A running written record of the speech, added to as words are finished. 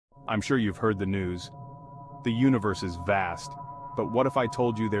I'm sure you've heard the news. The universe is vast, but what if I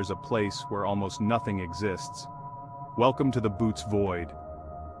told you there's a place where almost nothing exists? Welcome to the Boots Void,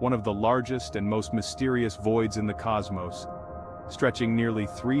 one of the largest and most mysterious voids in the cosmos. Stretching nearly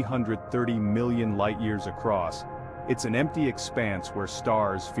 330 million light-years across, it's an empty expanse where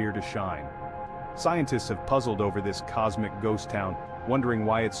stars fear to shine. Scientists have puzzled over this cosmic ghost town, wondering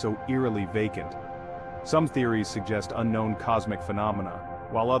why it's so eerily vacant. Some theories suggest unknown cosmic phenomena,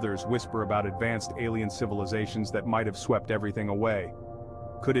 while others whisper about advanced alien civilizations that might have swept everything away.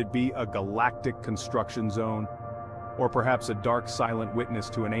 Could it be a galactic construction zone? Or perhaps a dark silent witness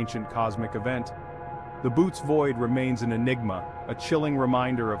to an ancient cosmic event? The Boots Void remains an enigma, a chilling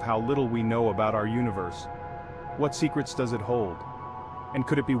reminder of how little we know about our universe. What secrets does it hold? And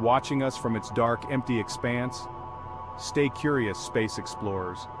could it be watching us from its dark, empty expanse? Stay curious, space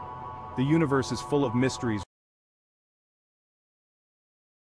explorers. The universe is full of mysteries